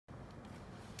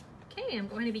Okay, I'm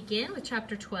going to begin with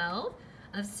chapter 12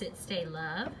 of Sit, Stay,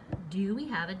 Love. Do we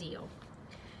have a deal?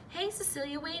 Hey,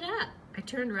 Cecilia, wait up. I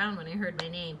turned around when I heard my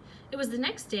name. It was the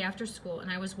next day after school,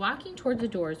 and I was walking toward the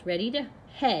doors, ready to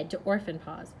head to Orphan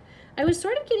Paws. I was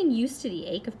sort of getting used to the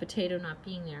ache of Potato not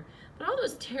being there, but all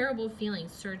those terrible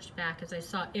feelings surged back as I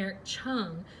saw Eric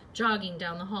Chung jogging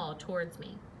down the hall towards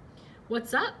me.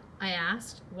 What's up? I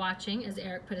asked, watching as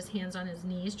Eric put his hands on his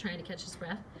knees, trying to catch his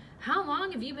breath. How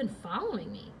long have you been following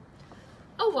me?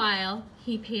 A while,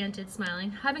 he panted,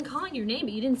 smiling. I've been calling your name,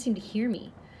 but you didn't seem to hear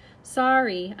me.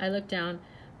 Sorry, I looked down.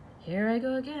 Here I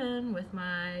go again with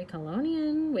my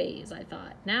colonian ways, I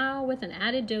thought, now with an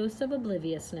added dose of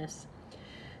obliviousness.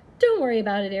 Don't worry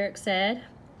about it, Eric said,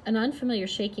 an unfamiliar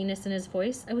shakiness in his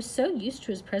voice. I was so used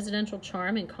to his presidential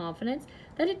charm and confidence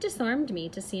that it disarmed me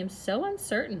to see him so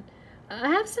uncertain. I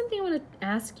have something I want to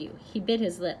ask you. He bit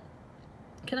his lip.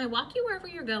 Can I walk you wherever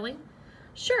you're going?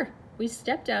 Sure. We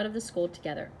stepped out of the school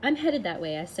together. I'm headed that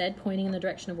way, I said, pointing in the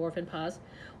direction of Orphan Paws.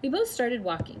 We both started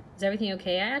walking. Is everything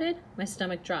okay? I added. My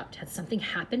stomach dropped. Had something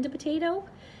happened to Potato?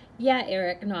 Yeah,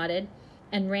 Eric nodded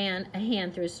and ran a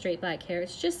hand through his straight black hair.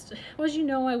 It's just, well, as you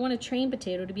know, I want to train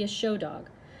Potato to be a show dog.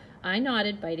 I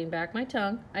nodded, biting back my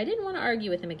tongue. I didn't want to argue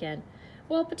with him again.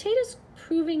 Well, Potato's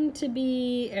proving to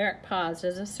be, Eric paused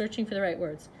as if searching for the right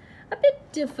words, a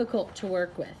bit difficult to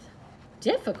work with.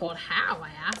 Difficult? How?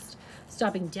 I asked,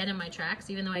 stopping dead in my tracks,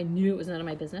 even though I knew it was none of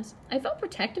my business. I felt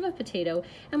protective of Potato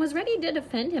and was ready to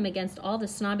defend him against all the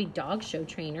snobby dog show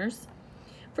trainers.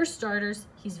 For starters,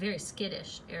 he's very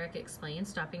skittish, Eric explained,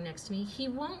 stopping next to me. He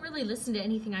won't really listen to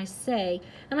anything I say,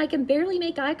 and I can barely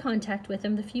make eye contact with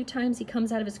him the few times he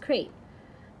comes out of his crate.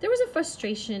 There was a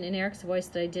frustration in Eric's voice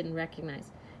that I didn't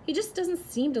recognize. He just doesn't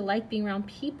seem to like being around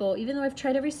people, even though I've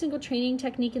tried every single training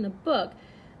technique in the book.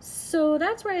 So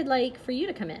that's where I'd like for you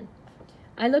to come in.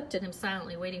 I looked at him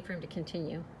silently, waiting for him to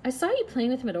continue. I saw you playing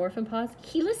with him at Orphan Paws.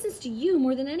 He listens to you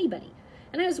more than anybody.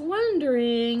 And I was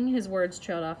wondering, his words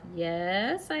trailed off.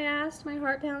 Yes, I asked, my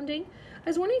heart pounding. I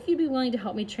was wondering if you'd be willing to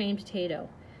help me train Potato.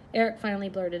 Eric finally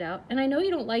blurted out, and I know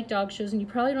you don't like dog shows and you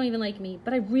probably don't even like me,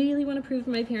 but I really want to prove to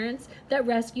my parents that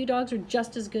rescue dogs are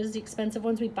just as good as the expensive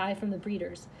ones we buy from the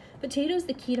breeders. Potato's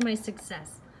the key to my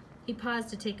success. He paused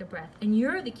to take a breath. And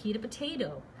you're the key to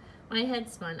Potato. My head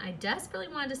spun. I desperately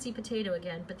wanted to see Potato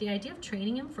again, but the idea of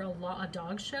training him for a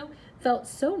dog show felt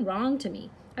so wrong to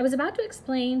me. I was about to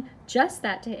explain just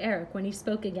that to Eric when he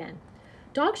spoke again.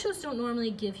 Dog shows don't normally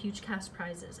give huge cash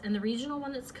prizes, and the regional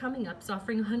one that's coming up is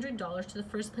offering $100 to the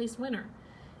first place winner.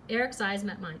 Eric's eyes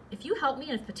met mine. If you help me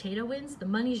and if Potato wins, the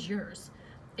money's yours.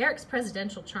 Eric's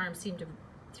presidential charm seemed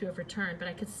to have returned, but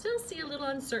I could still see a little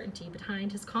uncertainty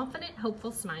behind his confident,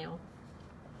 hopeful smile.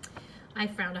 I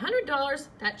frowned. $100,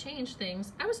 that changed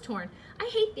things. I was torn. I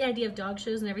hate the idea of dog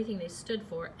shows and everything they stood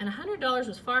for, and $100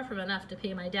 was far from enough to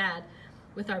pay my dad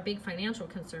with our big financial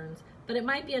concerns, but it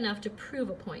might be enough to prove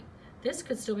a point. This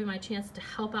could still be my chance to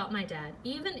help out my dad,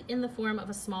 even in the form of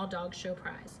a small dog show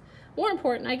prize. More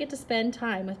important, I get to spend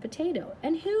time with Potato,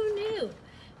 and who knew?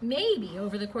 Maybe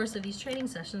over the course of these training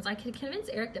sessions, I could convince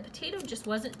Eric that Potato just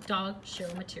wasn't dog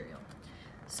show material.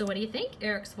 So what do you think?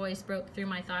 Eric's voice broke through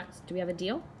my thoughts. Do we have a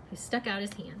deal? He stuck out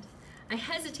his hand. I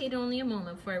hesitated only a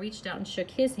moment before I reached out and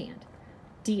shook his hand.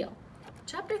 Deal.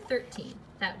 Chapter 13.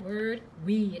 That word,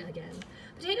 we again.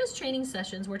 Potato's training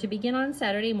sessions were to begin on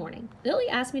Saturday morning. Lily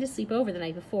asked me to sleep over the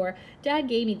night before. Dad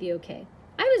gave me the okay.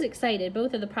 I was excited,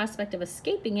 both at the prospect of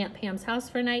escaping Aunt Pam's house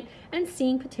for a night and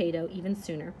seeing Potato even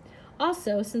sooner.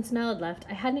 Also, since Mel had left,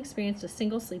 I hadn't experienced a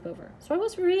single sleepover, so I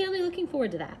was really looking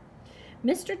forward to that.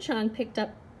 Mr. Chung picked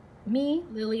up me,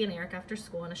 Lily, and Eric after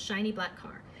school in a shiny black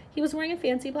car. He was wearing a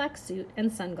fancy black suit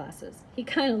and sunglasses. He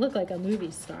kind of looked like a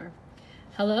movie star.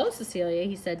 Hello, Cecilia,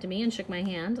 he said to me and shook my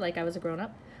hand like I was a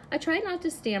grown-up. I tried not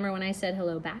to stammer when I said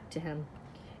hello back to him.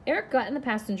 Eric got in the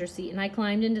passenger seat and I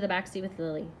climbed into the back seat with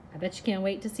Lily. I bet you can't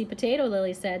wait to see Potato,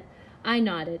 Lily said. I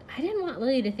nodded. I didn't want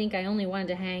Lily to think I only wanted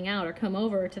to hang out or come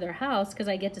over to their house because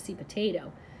I get to see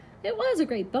Potato. It was a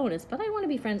great bonus, but I want to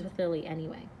be friends with Lily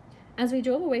anyway. As we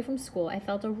drove away from school, I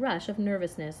felt a rush of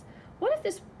nervousness. What if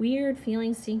this weird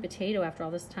feeling seeing Potato after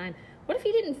all this time? What if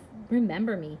he didn't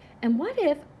remember me? And what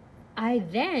if I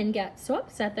then got so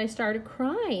upset that I started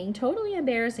crying, totally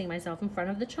embarrassing myself in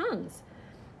front of the Chungs?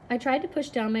 I tried to push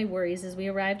down my worries as we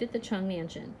arrived at the Chung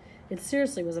mansion. It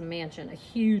seriously was a mansion, a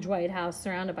huge white house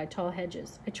surrounded by tall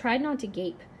hedges. I tried not to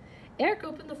gape. Eric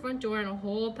opened the front door and a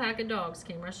whole pack of dogs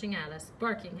came rushing at us,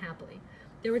 barking happily.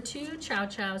 There were 2 Chow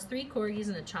Chows, 3 Corgis,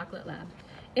 and a chocolate lab.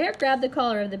 Eric grabbed the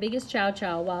collar of the biggest Chow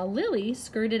Chow while Lily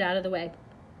skirted out of the way.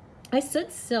 I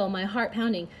stood still, my heart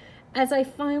pounding, as I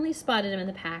finally spotted him in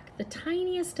the pack, the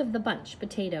tiniest of the bunch,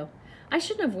 Potato. I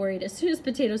shouldn't have worried. As soon as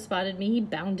Potato spotted me, he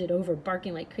bounded over,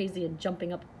 barking like crazy and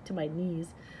jumping up to my knees.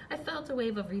 I felt a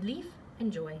wave of relief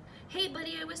and joy. "Hey,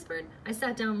 buddy," I whispered. I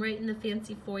sat down right in the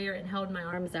fancy foyer and held my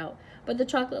arms out, but the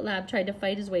chocolate lab tried to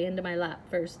fight his way into my lap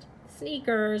first.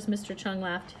 "Sneakers," Mr. Chung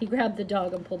laughed. He grabbed the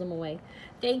dog and pulled him away.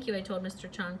 "Thank you," I told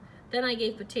Mr. Chung. Then I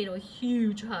gave Potato a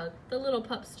huge hug. The little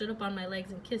pup stood up on my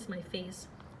legs and kissed my face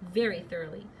very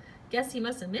thoroughly. "Guess he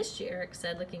must have missed you," Eric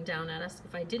said, looking down at us.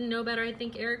 If I didn't know better, I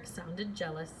think Eric sounded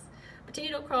jealous.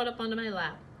 Potato crawled up onto my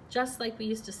lap, just like we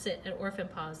used to sit at Orphan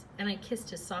Paws, and I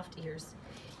kissed his soft ears.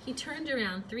 He turned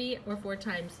around 3 or 4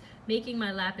 times, making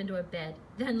my lap into a bed,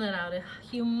 then let out a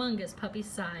humongous puppy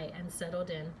sigh and settled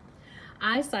in.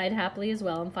 I sighed happily as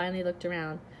well and finally looked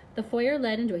around. The foyer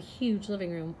led into a huge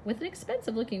living room with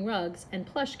expensive-looking rugs and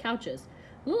plush couches.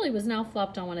 Lily was now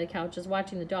flopped on one of the couches,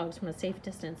 watching the dogs from a safe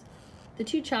distance. The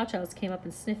 2 chow-chows came up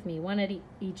and sniffed me, one at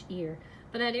each ear.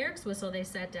 But at Eric's whistle, they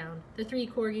sat down. The 3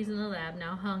 corgis in the lab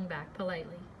now hung back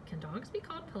politely. Can dogs be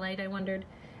called polite, I wondered.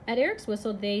 At Eric's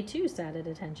whistle, they too sat at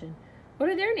attention. What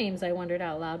are their names, I wondered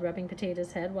out loud, rubbing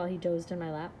Potato's head while he dozed in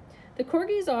my lap. The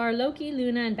corgis are Loki,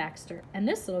 Luna, and Baxter, and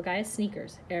this little guy is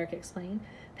Sneakers, Eric explained,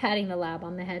 patting the lab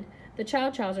on the head. The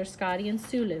chow-chows are Scotty and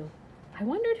Sulu. I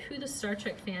wondered who the Star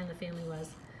Trek fan the family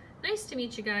was. "Nice to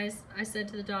meet you guys," I said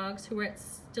to the dogs, who were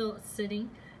still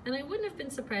sitting, and I wouldn't have been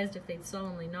surprised if they'd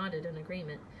solemnly nodded in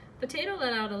agreement. Potato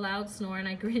let out a loud snore, and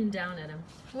I grinned down at him.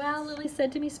 "Well," Lily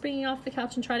said to me, springing off the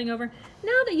couch and trotting over,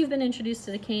 "now that you've been introduced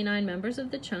to the canine members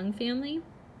of the Chung family,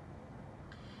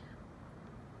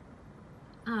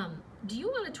 do you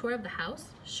want a tour of the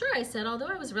house?" "Sure," I said, although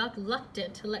I was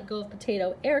reluctant to let go of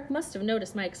Potato. Eric must have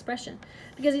noticed my expression,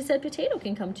 because he said Potato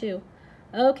can come too.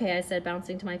 "Okay," I said,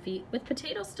 bouncing to my feet, with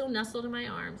Potato still nestled in my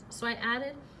arms, so I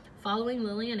added, following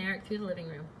Lily and Eric through the living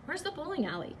room. "Where's the bowling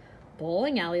alley?"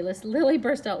 "Bowling alley?" Lily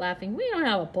burst out laughing. "We don't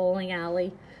have a bowling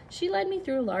alley." She led me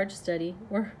through a large study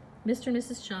where Mr. and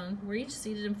Mrs. Chung were each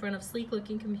seated in front of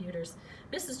sleek-looking computers.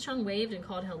 Mrs. Chung waved and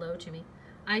called hello to me.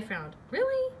 I frowned.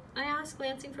 "Really?" I asked,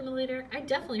 glancing from Lily to Eric. "I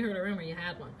definitely heard a rumor you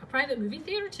had one. A private movie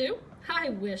theater, too?" "I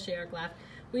wish," Eric laughed.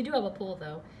 "We do have a pool,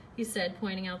 though," he said,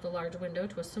 pointing out the large window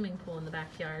to a swimming pool in the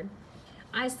backyard.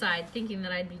 I sighed, thinking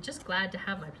that I'd be just glad to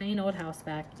have my plain old house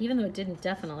back, even though it didn't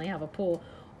definitely have a pool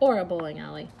or a bowling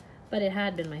alley. But it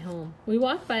had been my home. We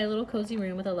walked by a little cozy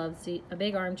room with a love seat, a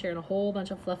big armchair, and a whole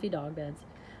bunch of fluffy dog beds.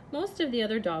 Most of the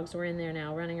other dogs were in there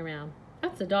now, running around.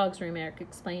 "That's the dog's room," Eric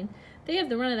explained. "They have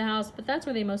the run of the house, but that's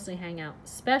where they mostly hang out,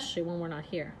 especially when we're not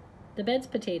here. The bed's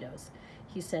Potato's,"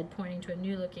 he said, pointing to a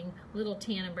new-looking little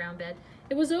tan and brown bed.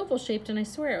 It was oval-shaped, and I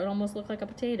swear it would almost look like a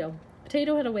potato.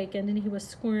 Potato had awakened, and he was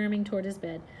squirming toward his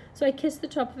bed, so I kissed the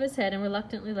top of his head and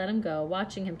reluctantly let him go,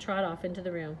 watching him trot off into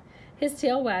the room. His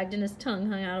tail wagged, and his tongue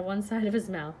hung out of one side of his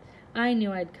mouth. I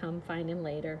knew I'd come find him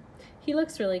later. "He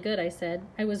looks really good," I said.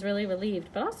 I was really relieved,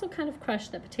 but also kind of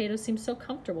crushed that Potato seemed so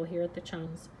comfortable here at the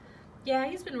Chung's. "Yeah,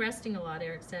 he's been resting a lot,"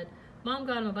 Eric said. "Mom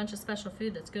got him a bunch of special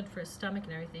food that's good for his stomach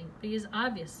and everything, but he's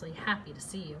obviously happy to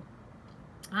see you."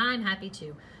 "I'm happy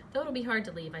too, though it'll be hard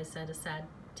to leave," I said, a sad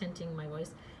tinting my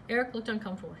voice. Eric looked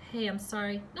uncomfortable. "Hey, I'm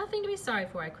sorry." "Nothing to be sorry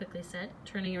for," I quickly said,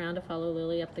 turning around to follow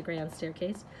Lily up the grand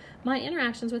staircase. My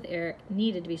interactions with Eric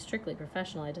needed to be strictly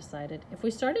professional, I decided. If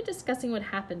we started discussing what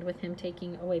happened with him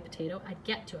taking away Potato, I'd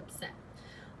get too upset.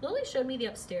 Lily showed me the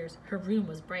upstairs. Her room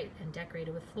was bright and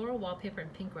decorated with floral wallpaper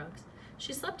and pink rugs.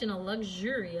 She slept in a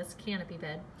luxurious canopy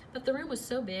bed, but the room was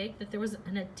so big that there was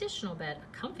an additional bed,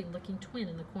 a comfy-looking twin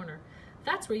in the corner.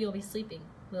 "That's where you'll be sleeping,"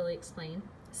 Lily explained.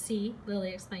 "See,"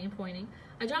 Lily explained, pointing.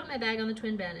 I dropped my bag on the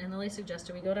twin bed, and Lily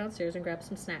suggested we go downstairs and grab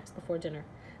some snacks before dinner.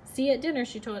 "See you at dinner,"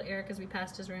 she told Eric as we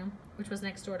passed his room, which was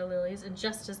next door to Lily's and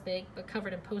just as big, but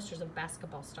covered in posters of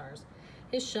basketball stars.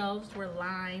 His shelves were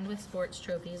lined with sports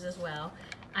trophies as well.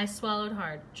 I swallowed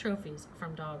hard. Trophies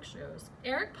from dog shows.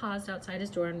 Eric paused outside his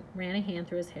door and ran a hand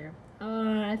through his hair.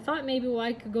 I thought maybe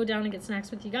I could go down and get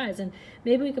snacks with you guys, and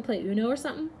maybe we could play Uno or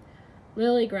something."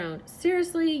 Lily groaned.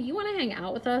 "Seriously, you want to hang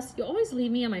out with us? You always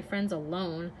leave me and my friends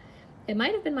alone." It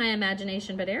might have been my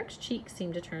imagination, but Eric's cheeks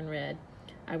seemed to turn red.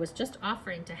 "I was just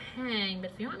offering to hang,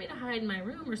 but if you want me to hide in my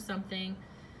room or something..."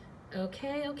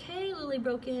 Okay, Lily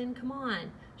broke in. "Come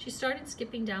on." She started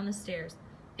skipping down the stairs.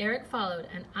 Eric followed,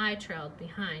 and I trailed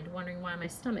behind, wondering why my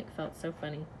stomach felt so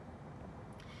funny.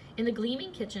 In the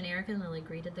gleaming kitchen, Eric and Lily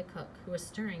greeted the cook, who was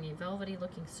stirring a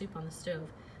velvety-looking soup on the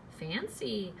stove.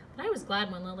 Fancy, but I was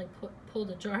glad when Lily pulled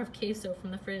a jar of queso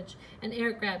from the fridge and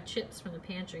Eric grabbed chips from the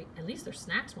pantry. At least their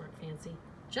snacks weren't fancy.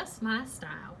 Just my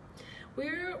style.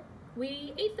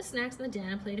 We ate the snacks in the den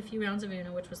and played a few rounds of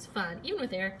Uno, which was fun, even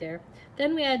with Eric there.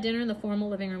 Then we had dinner in the formal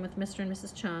living room with Mr. and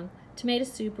Mrs. Chung, tomato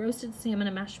soup, roasted salmon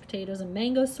and mashed potatoes, and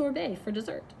mango sorbet for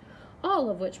dessert, all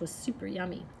of which was super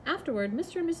yummy. Afterward,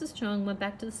 Mr. and Mrs. Chung went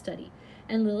back to the study,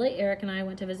 and Lily, Eric, and I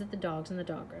went to visit the dogs in the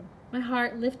dog room. My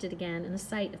heart lifted again in the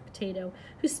sight of Potato,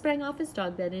 who sprang off his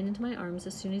dog bed and into my arms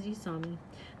as soon as he saw me.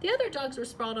 The other dogs were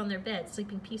sprawled on their beds,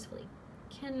 sleeping peacefully.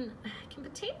 Can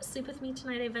Potato sleep with me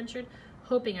tonight? I ventured,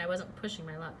 hoping I wasn't pushing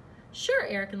my luck. Sure,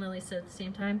 Eric and Lily said at the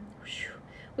same time. Whew.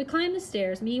 We climbed the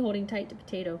stairs, me holding tight to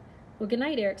Potato. Well, good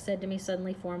night, Eric said to me,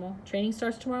 suddenly formal. Training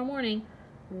starts tomorrow morning.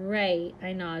 Right,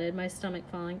 I nodded, my stomach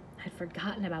falling. I'd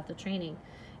forgotten about the training.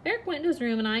 Eric went into his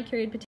room and I carried Potato